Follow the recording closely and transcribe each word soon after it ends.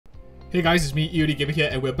Hey guys, it's me, EODGamer here,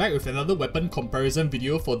 and we're back with another weapon comparison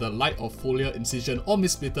video for the Light of Foliar Incision or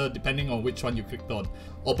Mistsplitter, depending on which one you clicked on.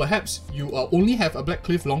 Or perhaps you only have a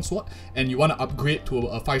Blackcliff longsword and you want to upgrade to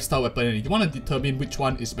a 5-star weapon and you want to determine which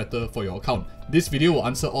one is better for your account. This video will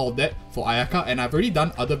answer all of that for Ayaka, and I've already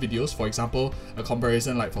done other videos, for example, a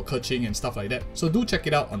comparison like for Keqing and stuff like that. So do check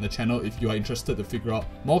it out on the channel if you are interested to figure out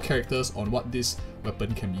more characters on what this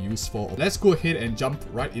weapon can be used for. Let's go ahead and jump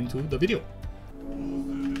right into the video.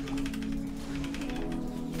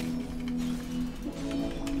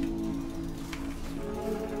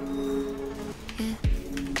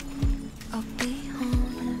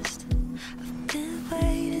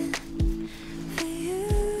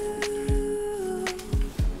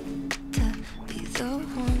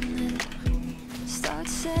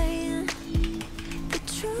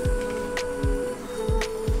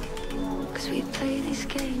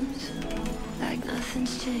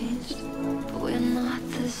 Nothing's changed, but we're not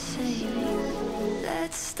the same.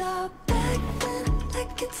 Let's stop acting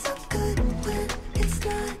like it's so good when it's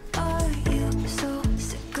not. Are you so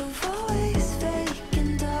sick of always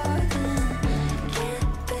faking, darling?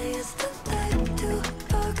 Can't pay us the light to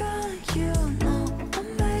bug on. You know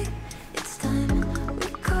I'm right. It's time we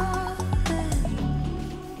call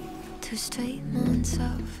it 2 straight months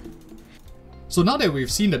of. So now that we've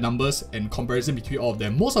seen the numbers and comparison between all of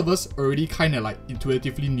them, most of us already kind of like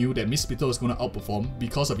intuitively knew that Mistsplitter was going to outperform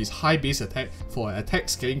because of his high base attack for an attack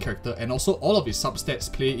scaling character, and also all of his substats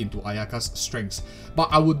play into Ayaka's strengths. But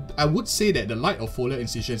I would say that the Light of Foliar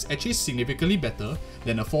Incision is actually significantly better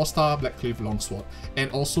than a 4-star Blackcliff longsword, and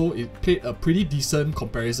also it played a pretty decent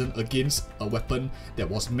comparison against a weapon that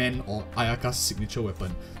was Man or Ayaka's signature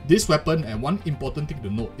weapon. This weapon, and one important thing to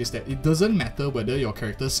note, is that it doesn't matter whether your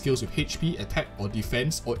character scales with HP, attack, or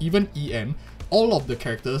defense, or even EM. All of the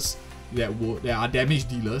characters that are damage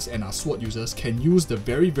dealers and are sword users can use the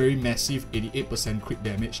very massive 88% crit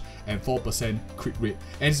damage and 4% crit rate,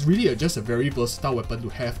 and it's really just a very versatile weapon to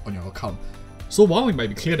have on your account. So while it might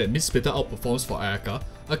be clear that Mistsplitter outperforms for Ayaka,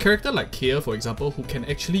 a character like Kea, for example, who can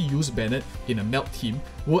actually use Bennett in a melt team,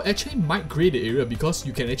 will actually migrate the area because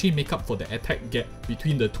you can actually make up for the attack gap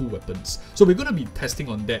between the two weapons. So we're going to be testing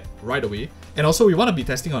on that right away. And also we want to be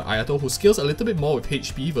testing on Ayato, who scales a little bit more with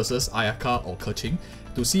HP versus Ayaka or Keqing,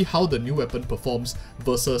 to see how the new weapon performs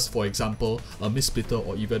versus, for example, a Mistsplitter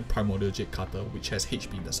or even Primordial Jade Cutter, which has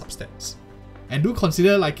HP in the substats. And do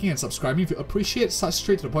consider liking and subscribing if you appreciate such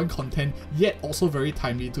straight to the point content, yet also very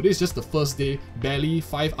timely. Today is just the first day, barely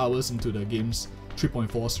 5 hours into the game's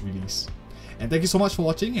 3.4's release. And thank you so much for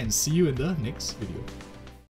watching, and see you in the next video.